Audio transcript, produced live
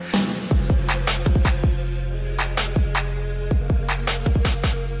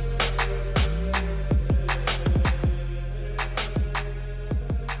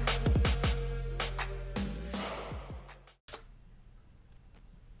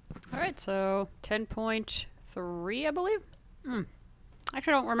Alright, so 10.3, I believe?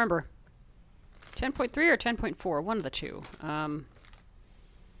 Actually, I don't remember. 10.3 or 10.4, one of the two.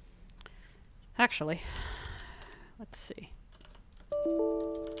 Actually, let's see.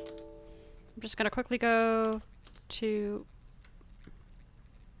 I'm just going to quickly go to...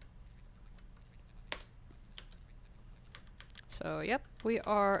 So, yep, we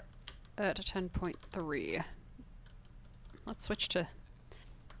are at a 10.3. Let's switch to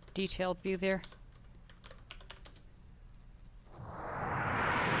detailed view there.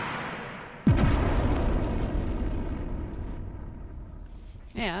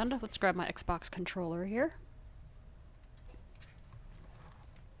 And let's grab my Xbox controller here.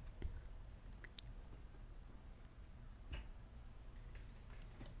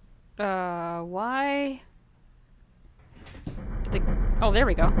 Why? Oh, there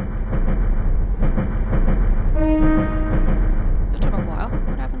we go. That took a while.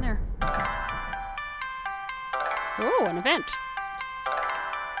 What happened there? Oh, an event.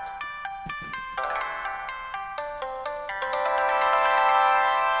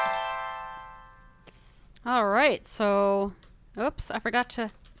 Alright, so... Oops, I forgot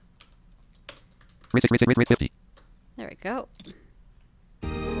to... Race 50. There we go.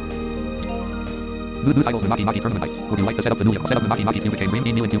 New titles, Maki Maki tournament type. Would you like to set up the new set up the Maki Maki new became green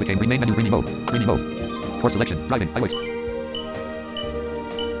new and new became green menu green mode. Green mode. Course selection. Driving. Highways.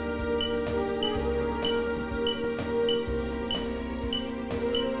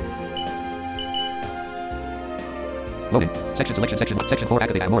 Loading. Section selection section 4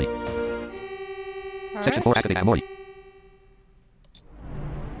 activate Amori. Section 4 activate Amori.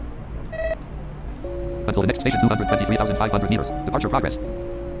 Until the next station 223,500 meters. Departure progress.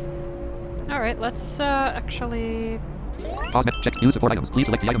 Alright, let's actually... Pause. Check. Use support items. Please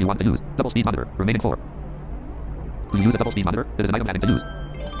select the item you want to use. Double speed monitor. Remaining 4. Do you use a double speed monitor? It is an item having to use.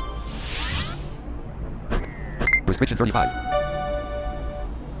 Restriction 35.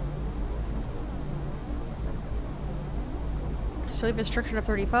 So we have a restriction of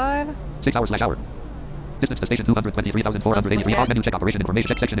 35. 6 hours/hour. Distance to station 223,483. Pause menu check operation information.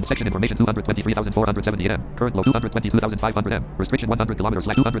 Check section information 223,470 m. Current low 222,500 m. Restriction 100 kilometers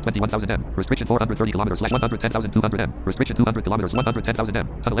 / 221,000 m. Restriction 430 kilometers / 110,200 m. Restriction 200 kilometers 110,000 m.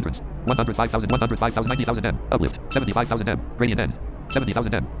 Tunnel entrance 105,000 90,000 m. Uplift 75,000 m. Gradient end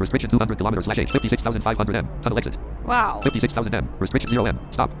 70,000 m. Restriction 200 kilometers / 56,500 m. Tunnel exit Wow. 56,000 m. Restriction 0 m.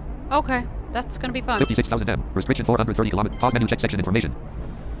 Stop. Okay, that's gonna be fun. 56,000 m. Restriction 430 kilometers. Pause menu check section information.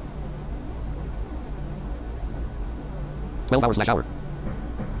 12 hours/hour.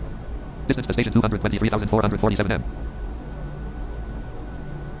 Distance to station 223,447 m.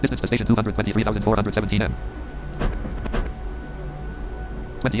 Distance to station 223,417 m.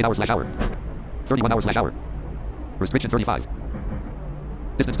 28 hours/hour. 31 hours/hour. Restriction 35.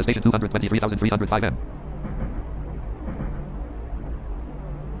 Distance to station 223,305 m.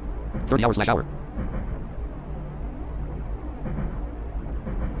 30 hours/hour.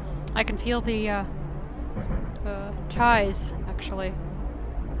 I can feel the ties, actually.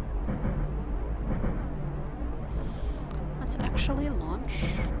 Let's actually launch.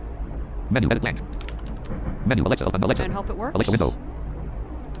 Menu edit blank. Menu Alexa And hope it works. Alexa window.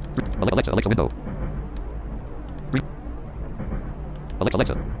 Alexa window.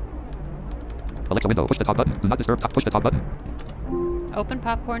 Alexa. Alexa window. Push the top button. Do not disturb. Push the top button. Open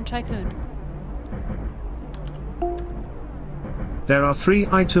Popcorn Tycoon. There are 3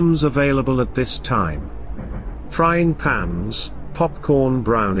 items available at this time. Frying pans, popcorn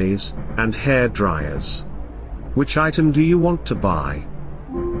brownies, and hair dryers. Which item do you want to buy?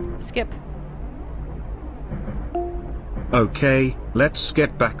 Skip. Okay, let's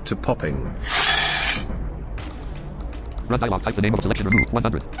get back to popping. Run dialog. Type the name of selection. Remove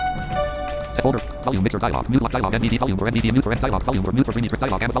 100. Folder. Volume mixer dialog. Mute lock dialog. NVD volume for NVD. Mute for M dialog. Volume for mute for Greeny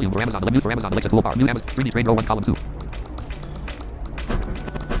dialog. And volume for Amazon. Mute for Amazon. Alexa toolbar. New Amazon. Greeny train row 1 column 2.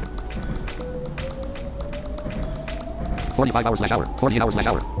 45 hours/hour. 48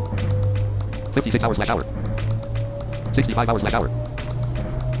 hours/hour. 56 hours/hour. 65 hours/hour.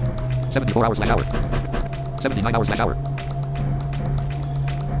 74 hours/hour. 79 hours/hour.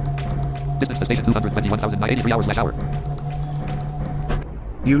 Distance to station 221,983 hours/hour.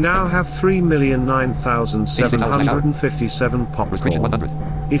 You now have 3,009,757 Restriction popcorn. 100.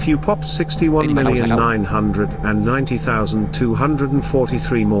 If you pop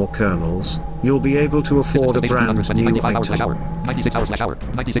 61,990,243 more kernels, you'll be able to afford a brand new item. 96 hours/hour.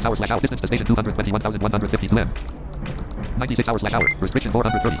 96 hours/hour. Distance to station 221,152 m. 96 hours/hour. Restriction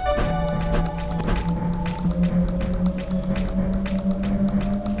 430.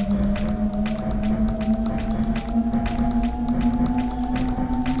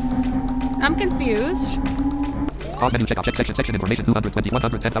 I'm confused. Pause menu check off check section information 220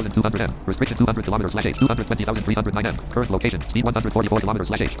 110,200 M. Restriction 200 kilometers /h 220,309 M. Current location speed 144 kilometers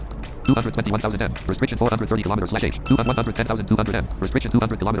 /h 221,000 M. Restriction 430 kilometers /h 110,200 M. Restriction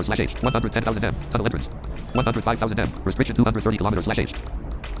 200 kilometers /h 110,000 M. Tunnel entrance 105,000 M. Restriction 230 kilometers /h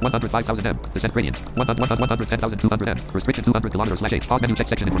 105,000 M. Descent gradient 110,200 M. Restriction 200 kilometers /h. Pause menu check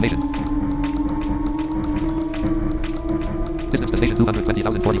section information. Distance to station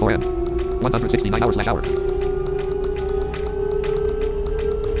 220,044 M. 169 hours/hour.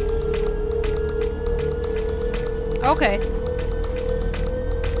 Okay.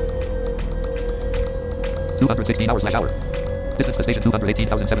 216 hours/hour. Distance to station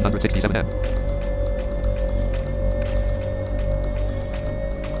 218,767 M.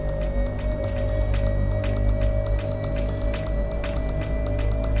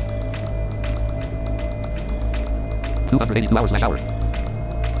 $282 hours/hour.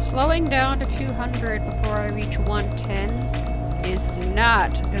 Slowing down to 200 before I reach 110 is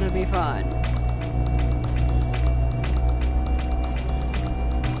not gonna be fun.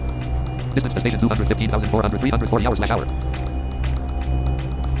 Distance to station 215,400 340 hours/hour.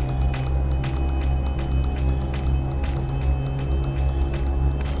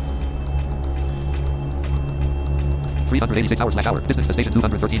 $386 hours/hour. Distance to station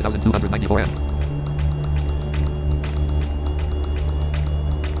 213,294 M.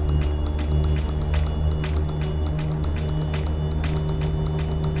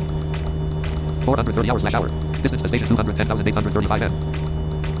 $430 hours/hour. Distance to station 210,835 M. I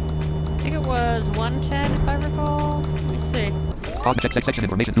think it was 110 if I recall. Let me see. Pause check section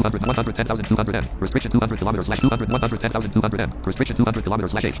information 110,200 M. Restriction 200 kilometers /200 110,200 M. Restriction 200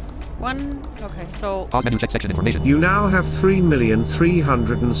 kilometers /h. Okay, so Pause menu check section information. You now have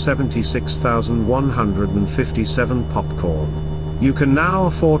 3,376,157 popcorn. You can now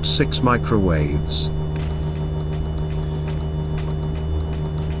afford 6 microwaves.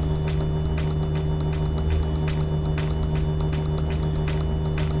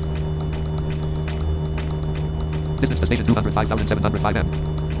 Distance to station 205,705 M.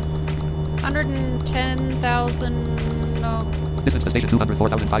 110,000. No, Distance to station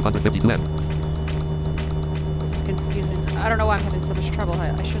 204,552 M. this is confusing. I don't know why I'm having so much trouble.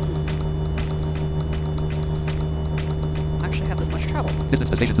 I shouldn't actually have this much trouble. Distance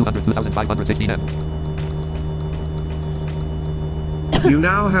to station 202,516 M. You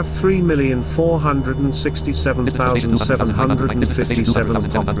now have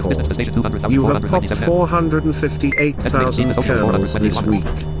 3,467,757 popcorn. You have popped 458,000 kernels this week.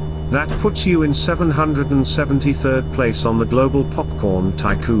 That puts you in 773rd place on the Global Popcorn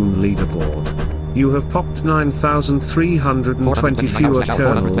Tycoon leaderboard. You have popped 9,320 fewer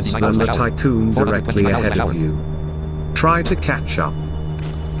kernels than the Tycoon directly ahead of you. Try to catch up.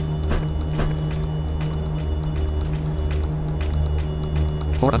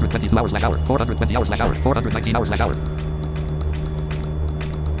 $422 hours/hour. 420 hours/hour. 419 hours/hour.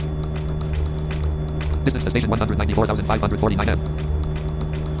 Distance to station 194,549 M.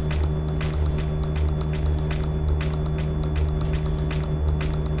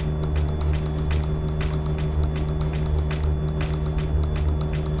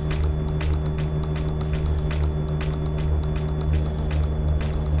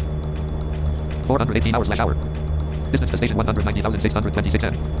 $418 hours/hour. Distance to station 190,626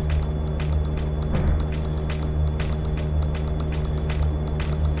 M.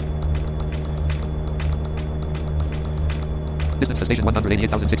 Distance to station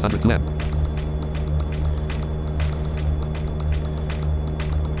 188,602 M.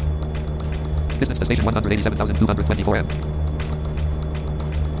 Distance to station 187,224 M.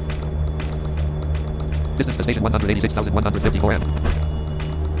 Distance to station 186,154 M.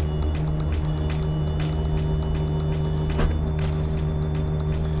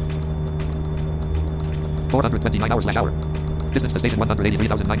 $429 hours/hour. Distance to station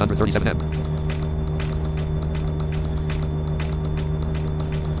 183,937 M.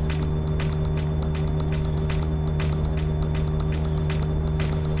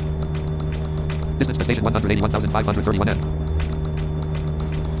 Distance to station 181,531 M.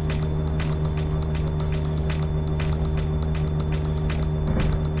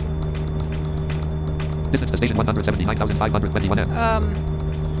 Distance to station 179,521 M.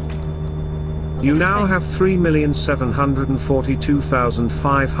 You now have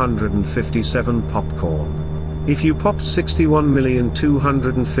 3,742,557 popcorn. If you popped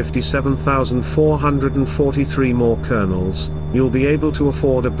 61,257,443 more kernels, you'll be able to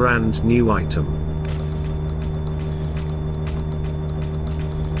afford a brand new item.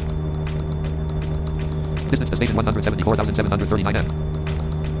 Distance to station 174,739 M.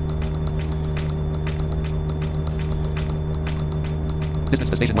 Distance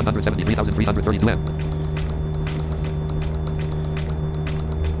to station 173,332 m.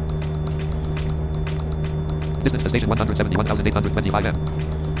 Distance to station 171,825 m.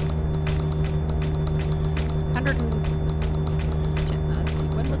 100 and... Let's see,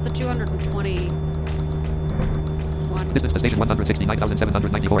 when was the 221? Distance to station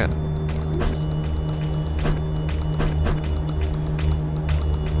 169,794 m. Let me just...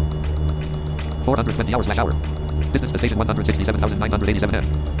 hour. Distance to station 167,987 m.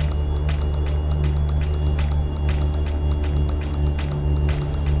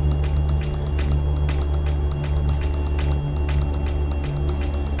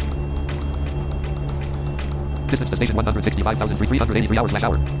 Distance to station 165,383 hour.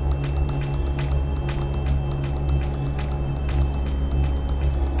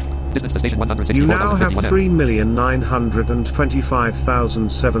 Distance to station 164,051 You now have m.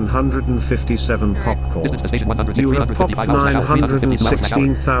 3,925,757 popcorn. Distance to station 106, You have popped 355 hours.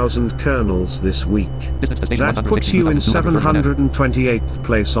 916,000 kernels this week. Distance to station That puts you in 162,230 728th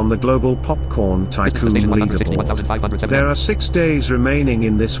place on the Global Popcorn Tycoon leaderboard. There are 6 days remaining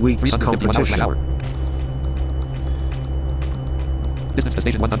in this week's 351 hours. competition. Distance to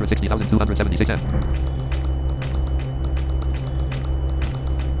station 160,276 m.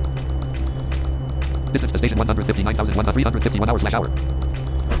 Distance to station 159,351 hours.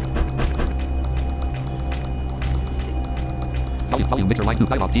 Volume mixer line 2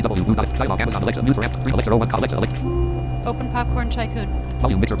 dialog TW blue dot dialog Amazon Alexa news for app 3 Alexa 01 Alexa Open Popcorn Tycoon.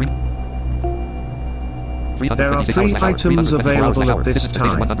 volume mixer green. There are 3 items available at this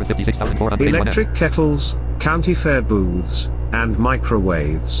time: electric kettles, county fair booths, and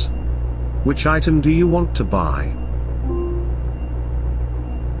microwaves. Which item do you want to buy?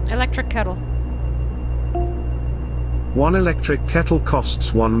 Electric kettle. 1 electric kettle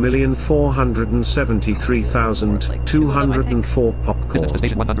costs 1,473,204 popcorn.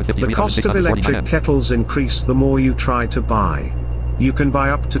 The cost of electric kettles increase the more you try to buy. You can buy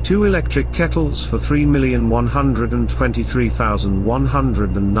up to 2 electric kettles for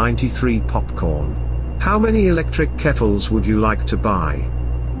 3,123,193 popcorn. How many electric kettles would you like to buy?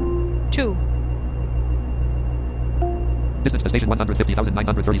 2. Distance to station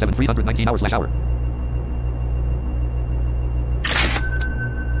 150,937 319 hours/hour.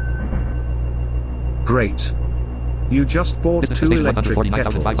 Great. You just bought Distance to 2 station electric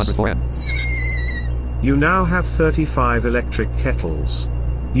 149,504 kettles. m. You now have 35 electric kettles.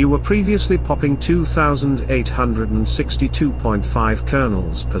 You were previously popping 2,862.5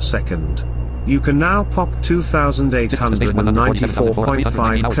 kernels per second. You can now pop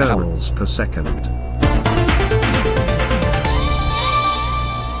 2,894.5 kernels per second.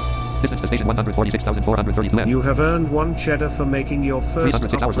 Distance to station 146,432 m. You have earned 1 cheddar for making your first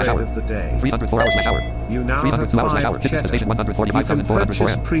 306 hours upgrade hour. of the day. 304 hours/hour. You now have 302 hours/hour. 5 Distance to station cheddar. You can 145,404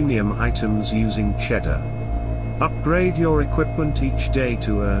 purchase m. premium items using cheddar. Upgrade your equipment each day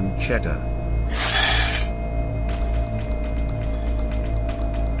to earn cheddar.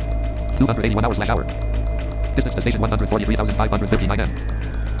 281 hours/hour. Distance to station 143,559 m.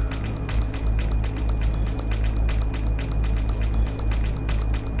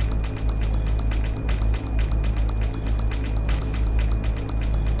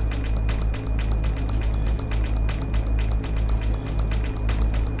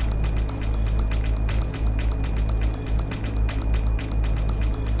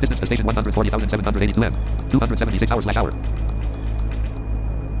 Distance to station 140,782 m. 276 hours/hour.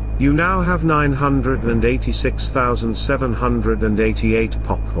 You now have 986,788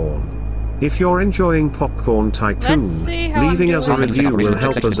 popcorn. If you're enjoying Popcorn Tycoon, Let's see how leaving I'm us a doing. review will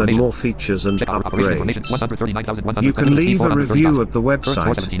help us add more features and Check out operation information. upgrades. 139,100. You can leave a review at the Current score website,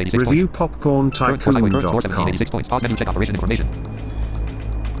 1786 points. Current score highway. Current score reviewpopcorntycoon.com. 1786 points. Pause menu. Check operation information.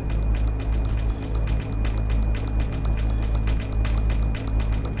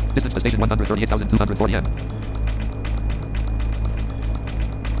 Distance to station 138,240 m.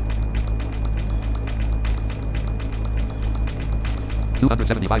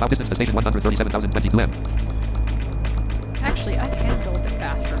 $275 distance to station 137,022 m. Actually, I can go a bit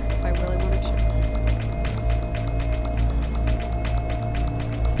faster if I really wanted to.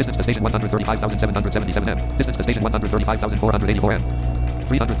 Distance to station 135,777 m. Distance to station 135,484 m.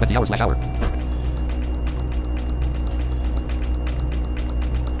 320 hours/hour.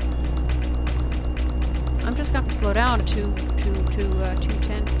 I'm just going to slow down to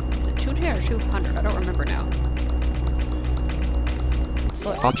 210. Is it 210 or 200? I don't remember now.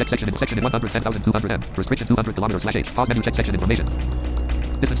 Slow. Pause check section in 110,200 m. Restriction 200 km/h. Pause menu check section information.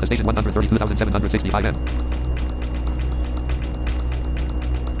 Distance to station 132,765 m.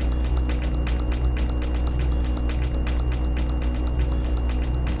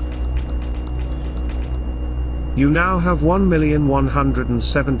 You now have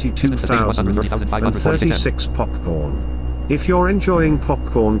 1,172,036 popcorn. If you're enjoying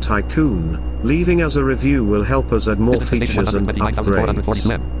Popcorn Tycoon, leaving us a review will help us add more features and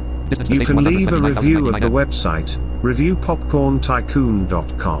upgrades. You can leave a review at the website,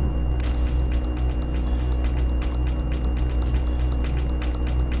 reviewpopcorntycoon.com.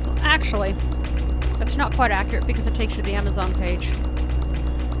 Actually, that's not quite accurate because it takes you to the Amazon page.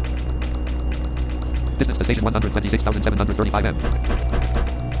 Distance to station 126,735 m.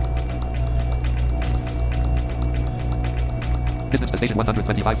 Distance to station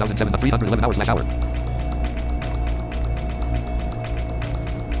 125,311 hours/hour.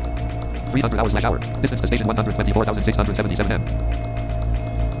 300 hours/hour. Distance to station 124,677 m.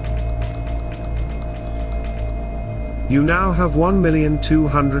 You now have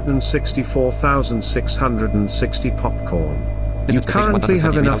 1,264,660 popcorn. You currently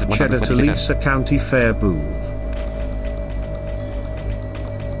have enough cheddar to lease a county fair booth.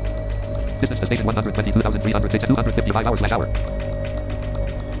 Distance to station 122,306 255 hours/hour.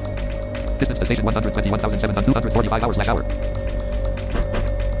 Distance to station 121,245 hours/hour.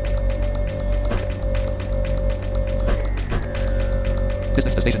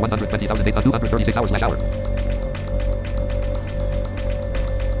 Distance to station 120,236 hours/hour.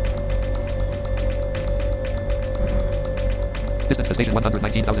 Distance to station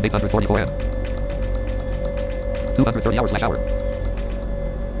 119,844 m. 230 hours/hour.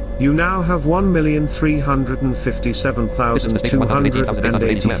 You now have 1,357,284 Distance to station popcorn.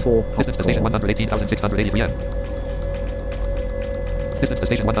 118,683 m. Distance to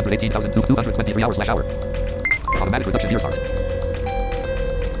station 118,223 hours/hour. Automatic reduction near start.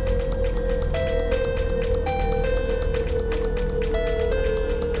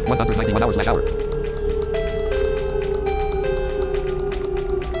 $191 hours/hour.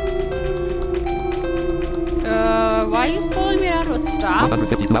 Why are you slowing me down to a stop?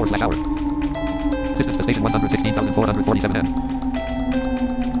 152 hours/hour. Distance to station 116,447 m.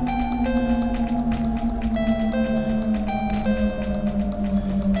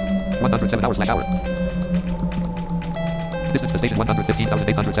 $107 hours/hour. Distance to station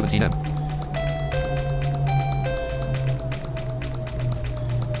 115,817 m.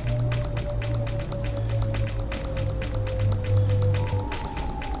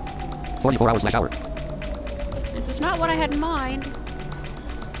 $44 hours/hour. This is not what I had in mind.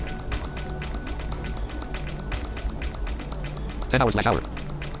 $10 hours/hour.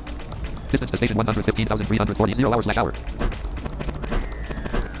 Distance to station 115,340 0 hours/hour.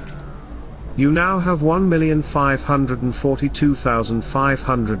 You now have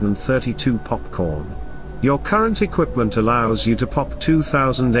 1,542,532 popcorn. Your current equipment allows you to pop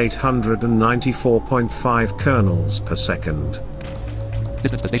 2,894.5 kernels per second.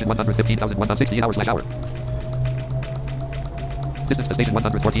 Distance to station 115,160 hours/hour. Distance to station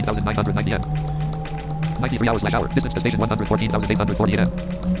 114,990 m. 93 hours/hour. Distance to station 114,840 m.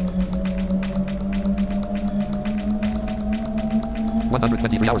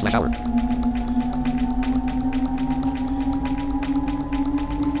 123 hours/hour.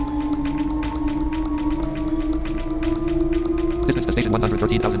 Distance to station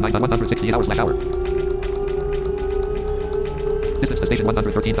 113,160 hours/hour. Distance to station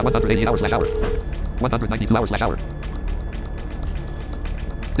 113,180 hours/hour. 192 hours/hour.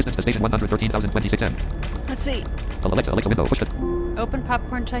 Distance to station 113,026 m. Let's see. Alexa window, push it. Open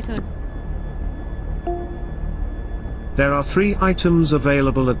Popcorn Tycoon. There are 3 items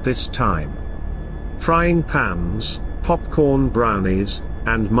available at this time: frying pans, popcorn brownies,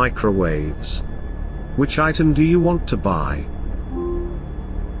 and microwaves. Which item do you want to buy?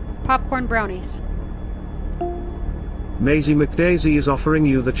 Popcorn brownies. Maisie McDaisy is offering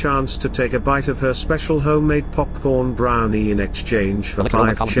you the chance to take a bite of her special homemade popcorn brownie in exchange for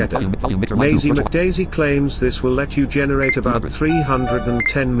 5 cheddar. Maisie McDaisy claims this will let you generate about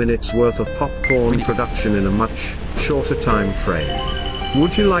 310 minutes worth of popcorn production in a much shorter time frame.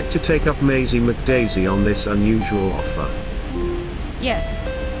 Would you like to take up Maisie McDaisy on this unusual offer?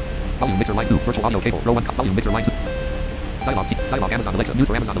 Yes. Volume mixer line 2, virtual audio cable, row 1, volume mixer line 2. Dialog Amazon Alexa, news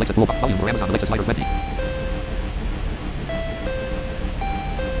for Amazon Alexa toolbar, volume for Amazon Alexa slider 20.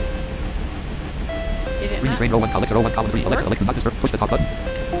 Did it Green not? screen row 1, Alexa row 1, column 3, Alexa not disturb, push the top button.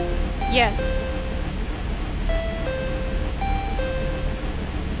 Yes.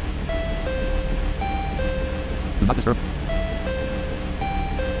 Do not disturb.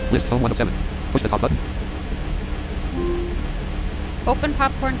 List home 1 of 7. Push the top button. Open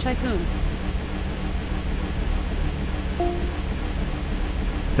Popcorn Tycoon.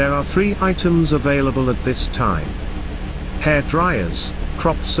 There are 3 items available at this time: hair dryers,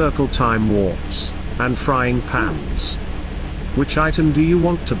 crop circle time warps, and frying pans. Which item do you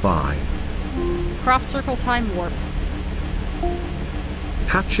want to buy? Crop circle time warp.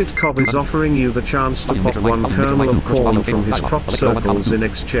 Hatchet Cobb is offering you the chance to pop one kernel of corn from his crop circles in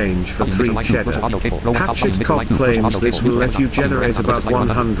exchange for 3 cheddar. Hatchet Cobb claims this will let you generate about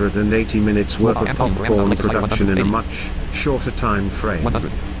 180 minutes worth of popcorn production in a much shorter time frame. 100.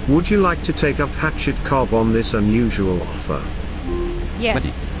 Would you like to take up Hatchet Cobb on this unusual offer?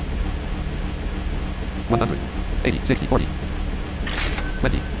 Yes. 100. 80, 60, 40.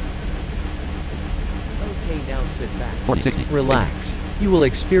 20. Okay, now sit back. 40, 60. Relax. You will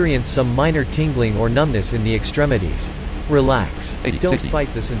experience some minor tingling or numbness in the extremities. Relax. 80, Don't 60.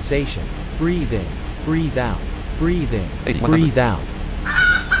 fight the sensation. Breathe in. Breathe out. Breathe in. 80, 100. Breathe out.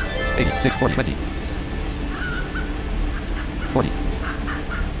 86, 40, 20. 40.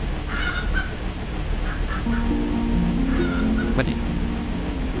 20.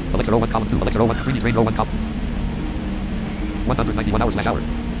 Elixir 01, column 2. Elixir 01, freely drain row 1, column. 191 hours slash hour.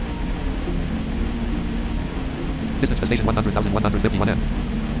 Distance to station 100,151 m.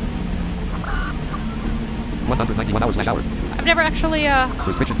 191 hours slash hour. I've never actually,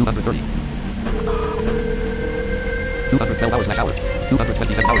 Restriction 230. 212 hours slash hour.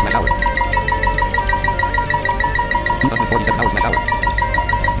 227 hours slash hour. 247 hours slash hour.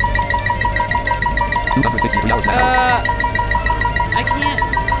 263 hours slash hour. I can't.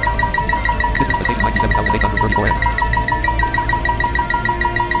 Distance to station 97,834 m.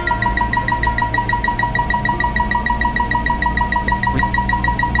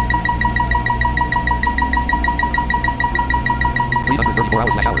 334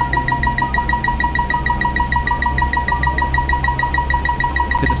 hours slash hour.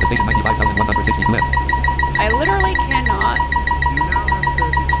 Distance to station 95,162 m. I literally cannot. You now have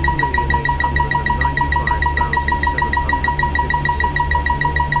 32,895,756 popcorn.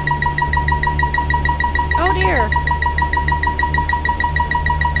 Oh dear.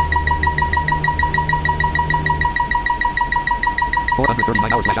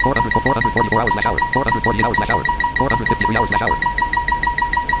 $439 slash hour. 444 hours slash hour. 448 hours slash hour. 453 hours slash hour.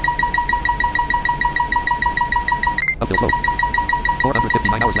 Uphill slope.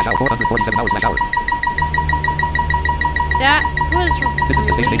 459 hours slash hour. 447 hours slash hour. That was Distance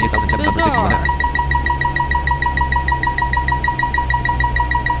to station really 88,761 bizarre. m.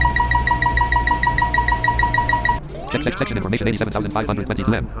 Check section information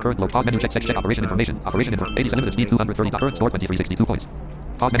 87,522 m. Current low. Pause menu. Check operation information. Operation info. 87 minutes. Speed 230. Current score 2362 points.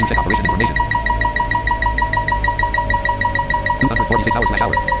 Pause menu. Check operation information. 246 hours slash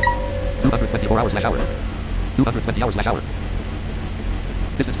hour. 224 hours slash hour. 220 hours slash hour.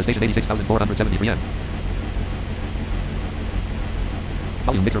 Distance to station 86,473 m.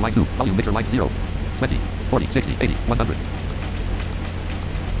 Volume mixer line 2. Volume mixer line 0. 20, 40, 60, 80, 100.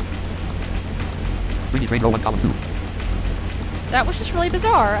 3D train row 1 column 2. That was just really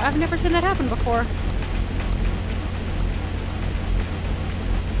bizarre. I've never seen that happen before.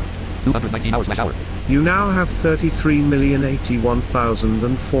 219 hours slash hour. You now have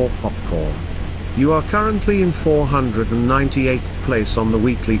 33,081,004 popcorn. You are currently in 498th place on the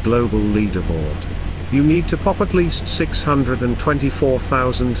weekly global leaderboard. You need to pop at least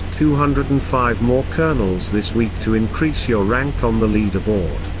 624,205 more kernels this week to increase your rank on the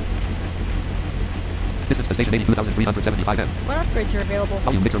leaderboard. Distance to station 82,375 m. What upgrades are available?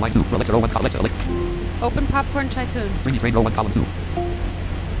 Volume mixer line 2. Alexa row 1 Alexa. Open Popcorn Tycoon. 3D train row 1 column 2.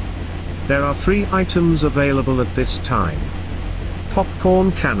 There are 3 items available at this time.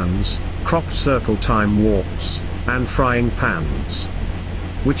 Popcorn cannons, crop circle time warps, and frying pans.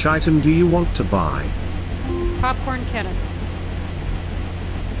 Which item do you want to buy? Popcorn Cannon.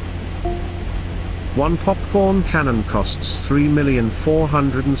 1 popcorn cannon costs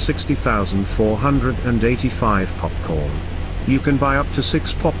 3,460,485 popcorn. You can buy up to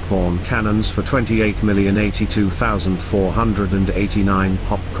 6 popcorn cannons for 28,082,489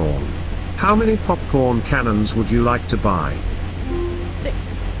 popcorn. How many popcorn cannons would you like to buy?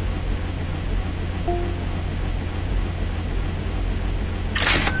 6.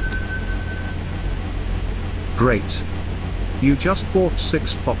 Great. You just bought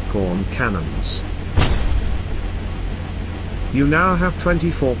 6 popcorn cannons. You now have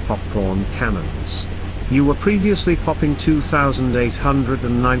 24 popcorn cannons. You were previously popping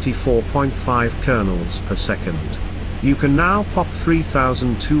 2,894.5 kernels per second. You can now pop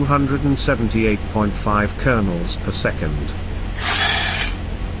 3,278.5 kernels per second.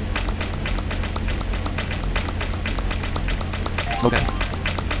 Slow down.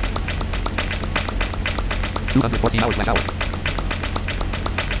 214 hours slash hour.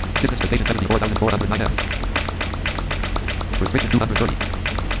 Distance to station 74,409 m. Restriction 230.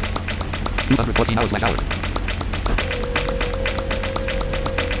 214 hours slash hour.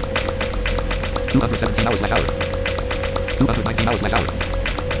 217 hours slash hour. 219 hours slash hour.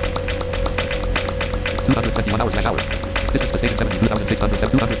 221 hours slash hour. Distance to station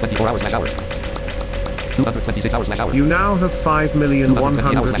 72,607. 224 hours slash hour. 226 hours slash hour. You now have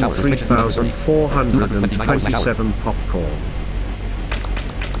 5,103,427 popcorn.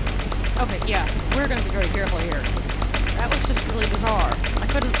 Okay, yeah, we're going to be very careful here, 'cause that was just really bizarre. I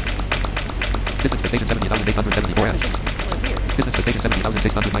couldn't... Distance to station 70,874 It m. was just really weird. Distance to station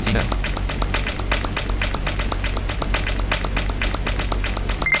 70,619 m.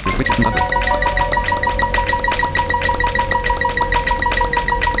 Restriction 200.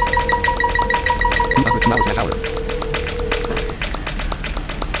 202 hours slash hour.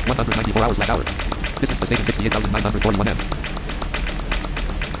 194 hours slash hour. Distance to station 68,941 m.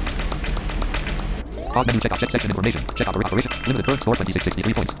 Pause menu, check off, check section information. Check operation. Limited current score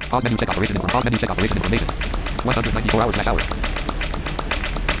 2663 points. Pause menu, check operation information. Pause menu, check operation information. 194 hours slash hour.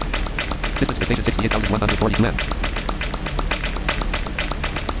 Distance to station 68,142 m.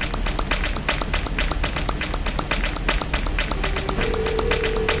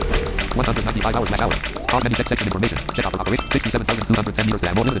 195 hours slash hour. Pause menu, check section information. Check operation. 67,210 meters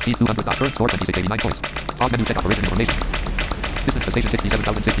to more limited speed 200. Current score 2689 points. Pause menu, check operation information. Distance to station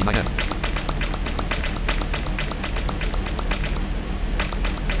 67,069 m.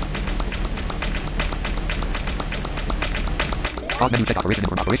 Pause menu, check operation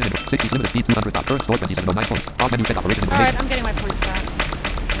information. 60 limited speed 200. Current score 2709 points. Pause menu, check operation information. Alright, I'm getting my points back.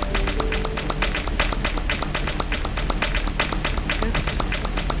 Oops.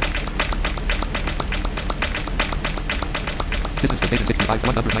 Distance to station 65,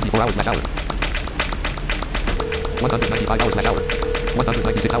 194 hours slash hour. 195 hours slash hour.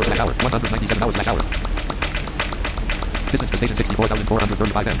 196 hours slash hour. 197 hours slash hour. Distance to station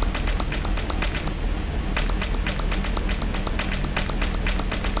 64,435 m.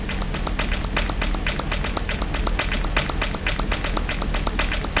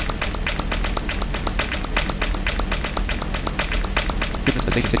 Distance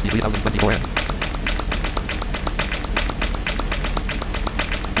to station 63,024 m.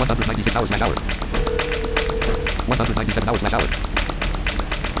 196 hours slash hour. 197 hours slash hour.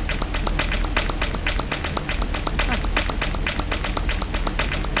 Huh.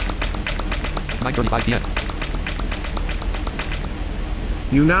 9:35 p.m.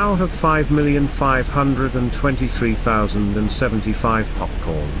 You now have 5,523,075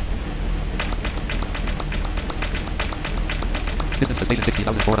 popcorn. Distance to station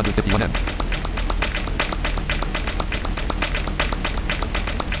 60,451 m.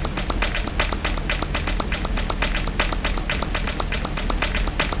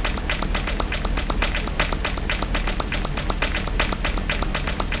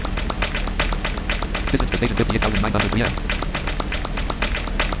 58,903 m.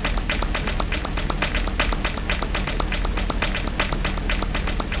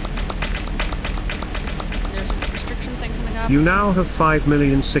 'There's a restriction thing coming up. You now have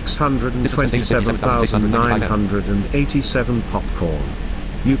 5,627,987 popcorn.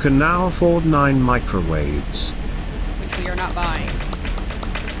 You can now afford 9 microwaves. Which we are not buying.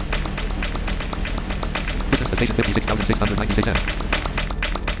 Distance to station 56,696 m.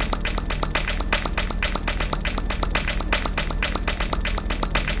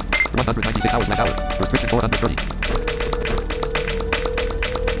 196 hours slash hour. Restriction 430.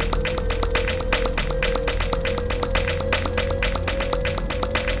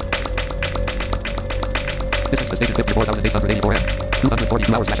 Distance to station 54,884 m.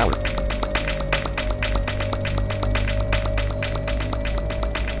 242 hours slash hour.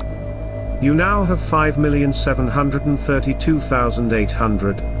 You now have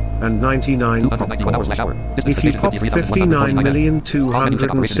 5,732,899 291 hours slash popcorn. hour. Distance If to you station pop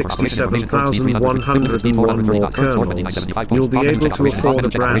 59,267,101 more kernels, you'll be able to afford a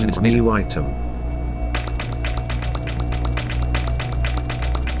brand new item.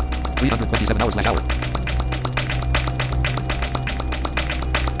 327 hours slash hour.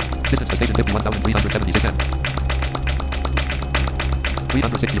 Distance to station 51,376 m.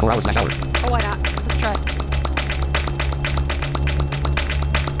 364 hours slash hour. Oh, why not? Let's try.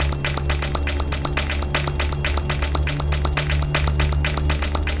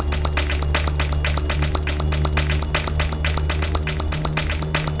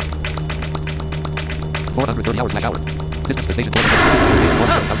 430 hours slash hour. Distance to station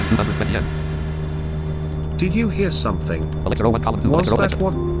 4,220 m. Did you hear something? Elixir 01 column 2. Was Elixir that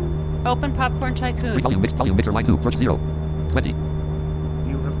Elixir. what? Open Popcorn Tycoon. Volume mixer line 2. Push 0. 20. You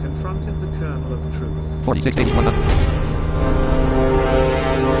have confronted the kernel of truth. 46 81 100.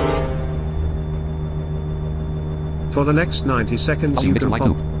 For the next 90 seconds Volume you can mixer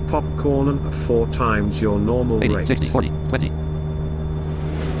pop line popcorn at 4 times your normal 80, rate. 60, 40, 20.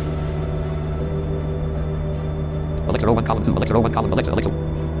 Alexa, row 1, column 2. Alexa, row 1, column. Alexa, Alexa.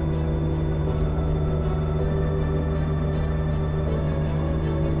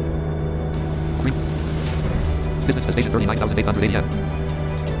 Green. Distance to station 39,880 m.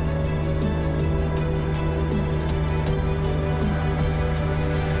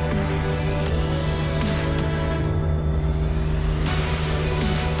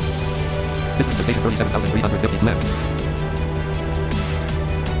 Distance to station 37,352 m.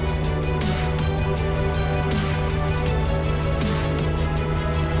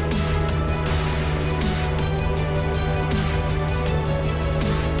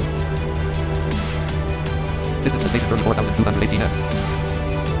 Distance to station 34,218 m.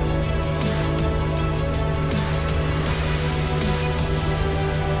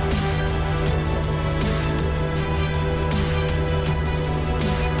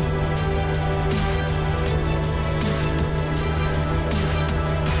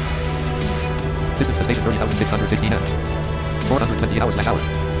 Distance to station 30,616 m. 428 hours/hour.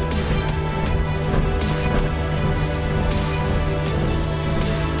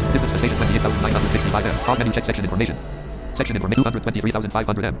 Distance to station 28,965 m. Pause menu, check section information. Section information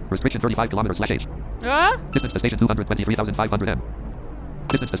 223,500 m. Restriction 35 km/h. Ah? Distance to station 223,500 m.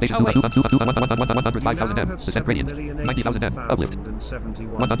 Distance to station Oh, wait. 105,000 m. Descent gradient 90,000 m. Uplift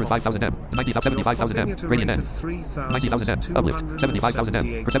 105,000 m. 75,000 m. Gradient end 90,000 m. Uplift 75,000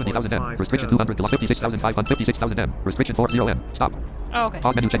 m. 70,000 m. Restriction 200 km. 56,500 m. Restriction 40 m. Stop. Oh, okay.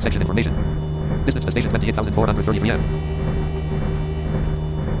 Pause menu, check section information. Distance to station 28,433 m.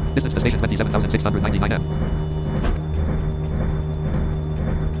 Distance to station 27,699 m.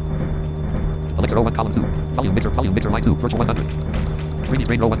 Alexa, row 1, column 2. Volume mixer line 2, virtual 100. Greeny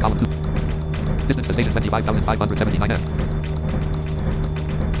train, row 1, column 2. Distance to station 25,579 m.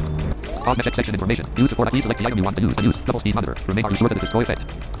 Pause check section information. Use support. Please select the item you want to use. Use double speed monitor. Remain. Are you sure that it destroy effect?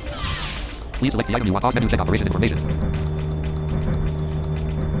 Please select the item you want. Pause menu, check operation information.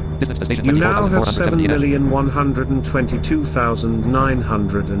 Distance to station You now have 24,478 m.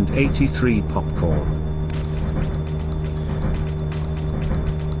 7,122,983 popcorn.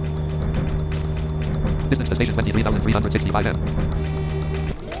 Distance to station 23,365 m.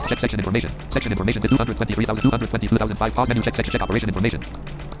 Check section information. Section information is 223,222,005. Pause menu, check section, check operation information.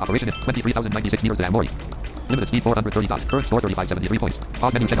 Operation is 23,096 meters to Amori. Limited speed 430 knots. Current score 3573 points.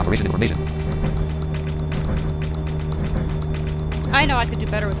 Pause menu, check operation information. I know I could do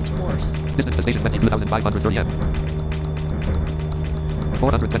better with this course. Distance to station 22,530 m.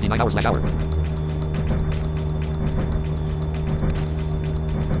 429 hours/hour.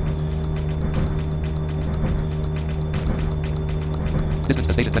 Distance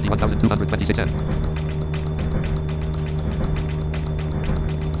to station 21,226 m.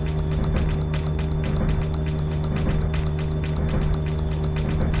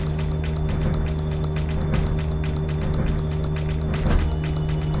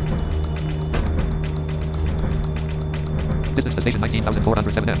 Distance to station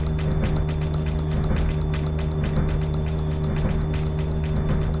 19,407 m.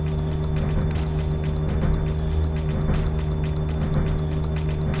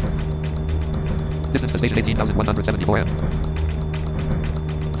 Distance to station 18,174 m.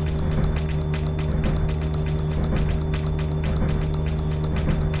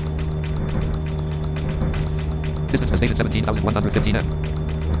 Distance to station 17,115 m.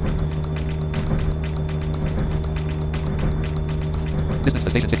 Distance to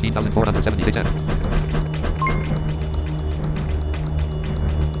station 16,476 m.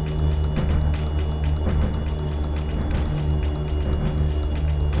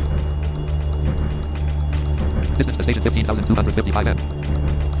 Distance to station 15,255 m.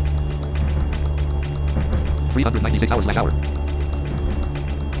 396 hours/hour.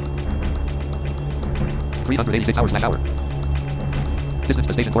 386 hours/hour. Distance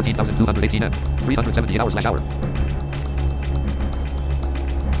to station 14,218 m. 378 hours/hour.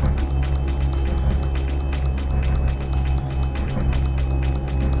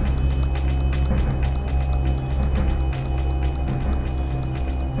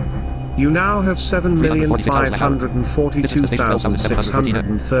 You now have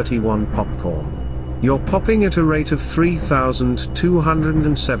 7,542,631 popcorn. You're popping at a rate of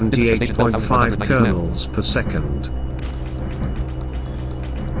 3,278.5 kernels per second.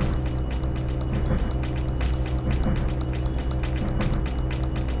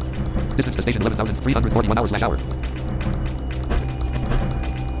 Distance to station 11,341 hours/hour.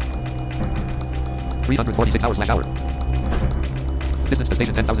 346 hours/hour. Distance to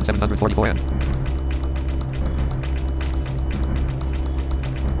station 10,744 m.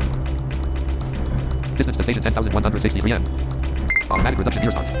 Distance to station 10,163 m. Automatic reduction near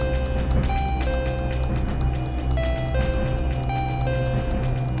start.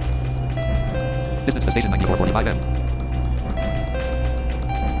 Distance to station 9445 m.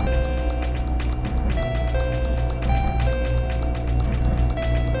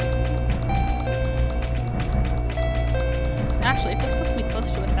 Actually, if this puts me close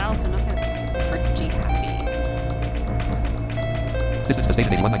to 1,000, I'm pretty happy. Distance to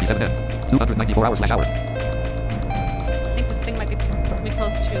station 8197 m. 294 hours / hour. I think this thing might be put me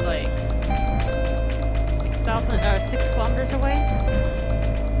close to like 6 kilometers away.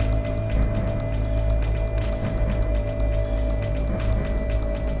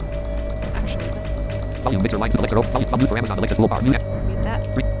 Actually, let's Volume mixer line to Alexa. Volume mute for Amazon Alexa toolbar. Mute. mute that.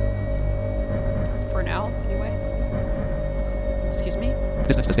 For now, anyway. Excuse me.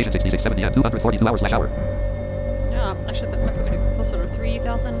 Distance to station 6670 m. 242 hours / hour. Yeah, actually, that might put me closer to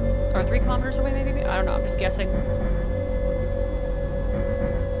 3,000 or 3 kilometers away, maybe. I don't know. I'm just guessing.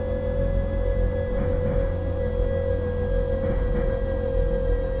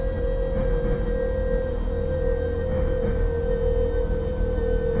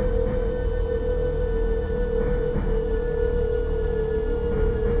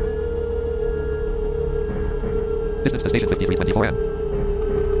 Distance to station 5324 m.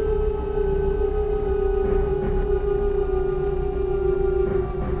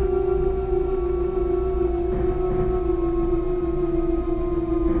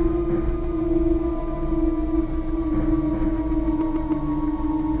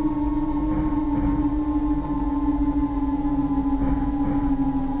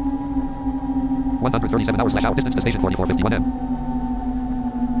 $137 hours / hour. Distance to station 4451 m.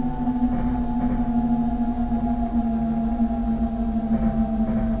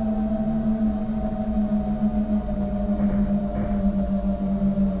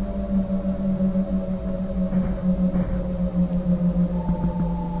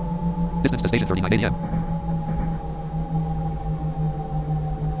 Distance to station 3980 m.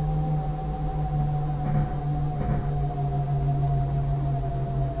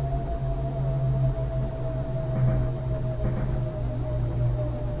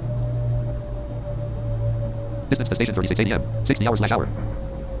 Distance to station 3680 m. 60 hours / hour.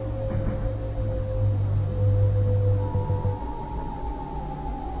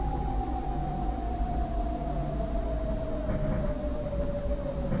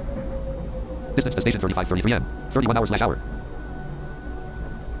 Distance to station 3533 m. 31 hours / hour.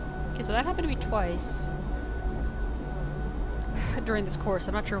 Okay, so that happened to me twice during this course.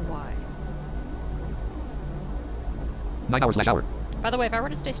 I'm not sure why. 9 hours / hour. By the way, if I were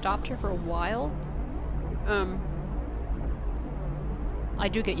to stay stopped here for a while, I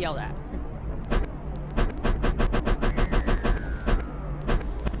do get yelled at.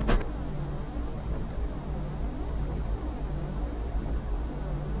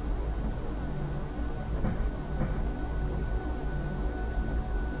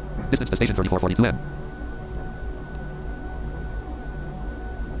 Distance to station 3442 m.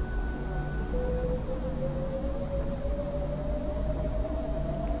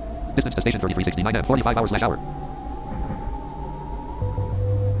 Distance to station 3369 m. 45 hours / hour.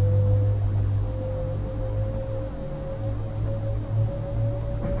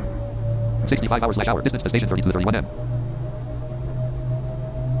 $65 hours / hour. Distance to station 3231 m.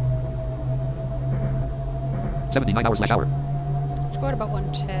 79 hours / hour. Let's go at about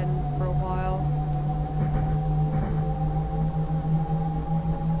 110 for a while.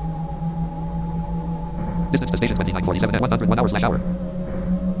 Distance to station 2947 m. 101 hours / hour.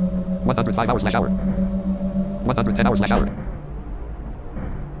 105 hours / hour. 110 hours / hour.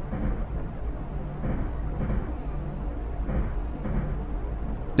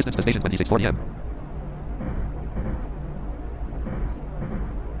 Distance to station 2640 m.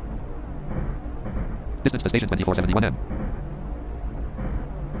 Distance to station 2471 m.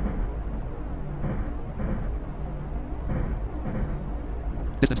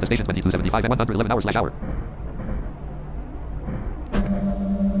 Distance to station 2275 m. 111 hours / hour.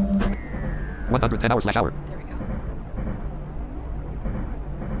 110 hours / hour. There we go.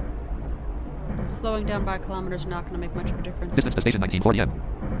 Slowing down by kilometers not going to make much of a difference. Distance to station 1940 m.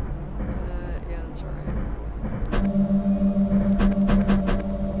 Yeah, that's alright.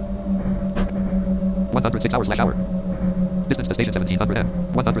 106 hours / hour. Distance to station 1700 m.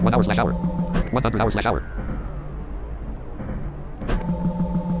 101 hours / hour. 100 hours / hour.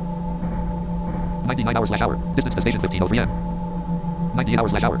 99 hours / hour. Distance to station 1503 m. 98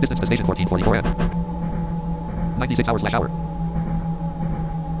 hours / hour. Distance to station 1444 m. 96 hours / hour.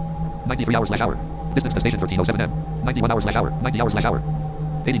 93 hours / hour. Distance to station 1307 m. 91 hours / hour. 90 hours / hour.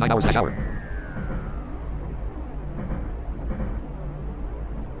 89 hours / hour.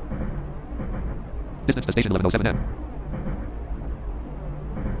 Distance to station 11:07 m.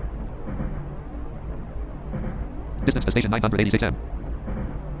 Distance to station 986 m.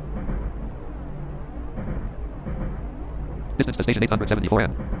 Distance to station 874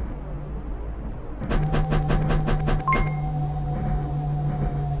 m.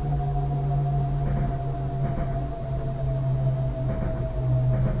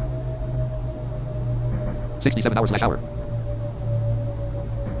 $67 hour.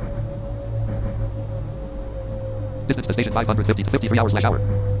 Distance to station 550 to 53 hours hour.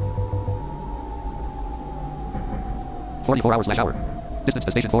 44 hours hour. Distance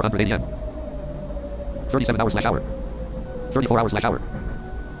to station 480 m. 37 hours hour. 34 hours hour.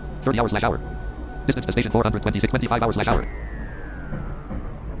 30 hours hour. Distance to station 426 25 hours hour.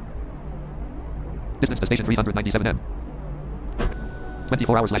 Distance to station 397 m.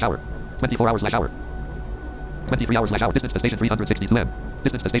 24 hours hour. 24 hours hour. 23 hours hour. Distance to station 362 m.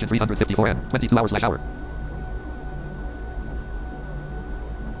 Distance to station 354 m. 22 hours hour.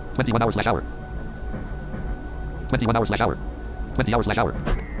 21 hours hour. 21 hours hour. 20 hours hour.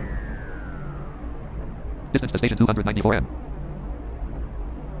 Distance to station 294 m.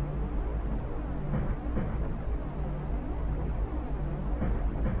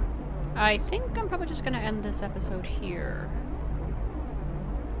 I think I'm probably just going to end this episode here.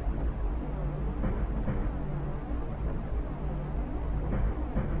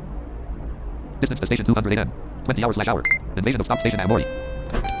 Distance to station 208 m. 20 hours hour. Invasion of stop station Aomori.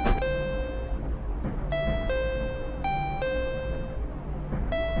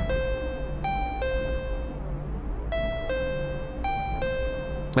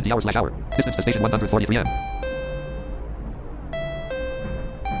 Hours hour. Distance to station 143 m.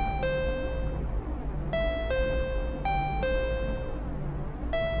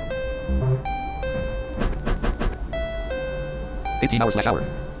 Hours hour.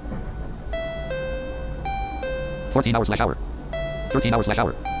 14 hours hour. 13 hours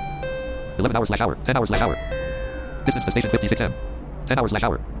hour. 11 hours hour. 10 hours hour. Distance to station 56 m. 10 hours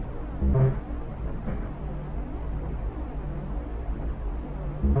hour.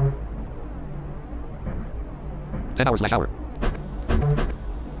 10 hours hour.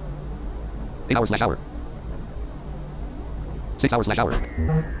 8 hours hour. 6 hours hour.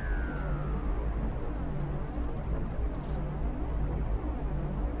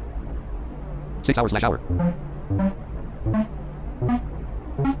 6 hours hour.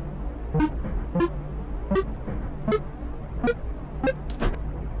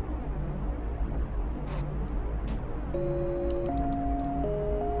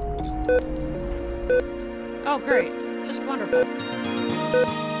 Oh, great. Just wonderful.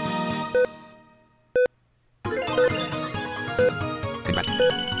 Congrats.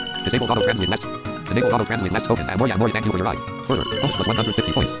 Disabled auto translate less. Enabled auto translate less token. Aomori, thank you for your ride. Further, bonus plus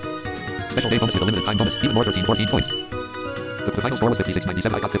 150 points. Special day bonus with a limited time bonus. Even more 14 points. The final score was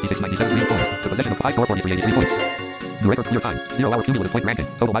 56.97. I got 56.97 green points. The possession of the high score 43.83 points. The record clear time 0 hour cumulative point ranking.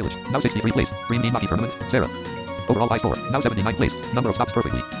 Total mileage now 63 place. Green Bean Maki Tournament Sarah. Overall high score now 79 place. Number of stops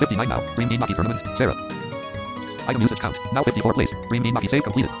perfectly 59 now. Green Bean Maki Tournament Sarah. Item usage count now 54 place. Green Bean Maki save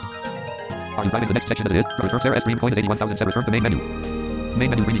completed. Are you driving the next section as it is? The return Sarah S Dream coin is 81,000. Return to main menu. Main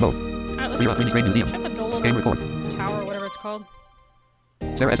menu Greeny mode. Free run Greeny Crane Museum. Check the Dole Game record. Tower, whatever it's called.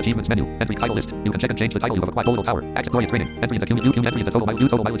 Sarah S achievements menu. Entry title list. You can check and change the title you have acquired. Total tower. Access Gloria training. Entry into Q. Entry into total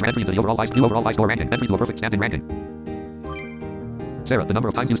mileage. Entry into the overall high score ranking. Entry to a perfect standing ranking. Sarah, the number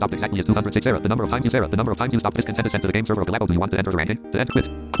of times you stopped exactly is 206. Sarah, the number of times you stopped is content to send to the game server of Galabo. Do you want to enter the ranking? To enter quit.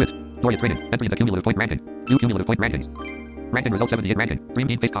 Gloria training. Entry into cumulative point ranking. View cumulative point rankings. Ranking result 78 ranking. Dream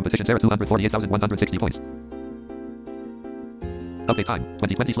Team Face competition Sarah 248,160 points. Update time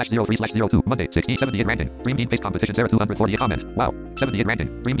 2020/03/02 Monday 78 ranking. Dream Team Face competition Sarah 248 comment. Wow. 78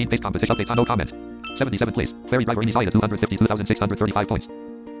 ranking. Dream Team Face competition update time no comment. 77 place. Ferry driver Inisaya 252,635 points.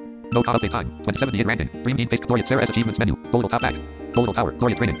 No update time 2078 ranking. Dream Team Face Gloria Sarah S achievements menu. Volatile top back. Volatile tower.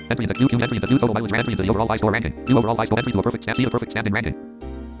 Gloria training. Entry into Q. Entry into total mileage. Entry into the overall high score ranking. View overall high score. Entry to a perfect standing ranking.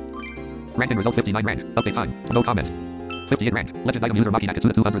 Ranking result 59 rank. Update time. No comment. 58 rank. Legend item user Maki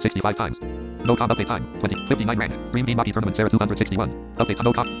Nakatsuda 265 times. No com update time. 59 rank. Dream Team Maki Tournament Sarah 261. Update time.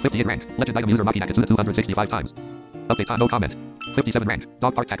 No com. 58 rank. Legend item user Maki Nakatsuda 265 times. Update time. No comment. 57 rank.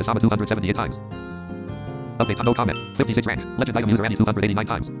 Dog Park Takasama 278 times. Update time. No comment. 56 rank. Legend item user Annie 289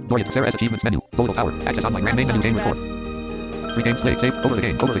 times. Gloria Sarah S achievements menu. Volatile tower. Access online. Main menu game report. Free games played. Save. Over the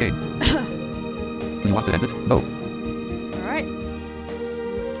game. Do you want to end it? No. Alright.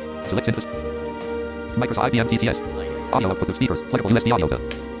 Select synthesis. Microsoft IBM TTS. Audio output of speakers. Pluggable USB audio.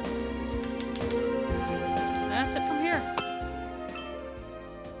 That's it from here.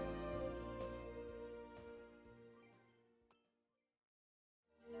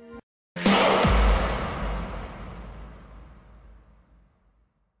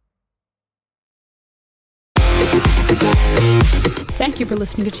 Thank you for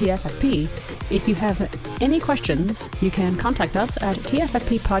listening to TFFP. If you have any questions, you can contact us at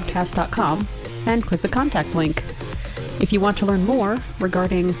tffppodcast.com and click the contact link. If you want to learn more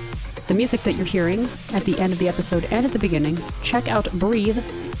regarding the music that you're hearing at the end of the episode and at the beginning, check out Breathe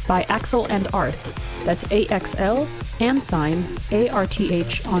by Axel and Arth. That's AXL and sign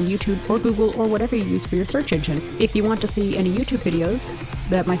ARTH on YouTube or Google or whatever you use for your search engine. If you want to see any YouTube videos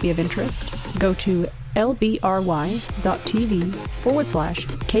that might be of interest, go to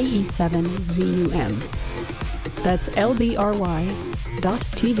lbry.tv/KE7ZUM. That's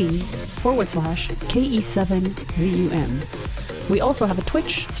lbry.tv/KE7ZUM. We also have a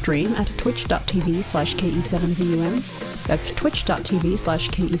Twitch stream at twitch.tv/KE7ZUM. That's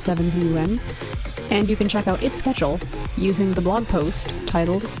twitch.tv/KE7ZUM. And you can check out its schedule using the blog post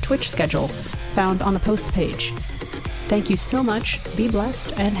titled Twitch Schedule, found on the posts page. Thank you so much, be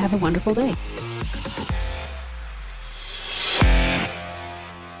blessed, and have a wonderful day.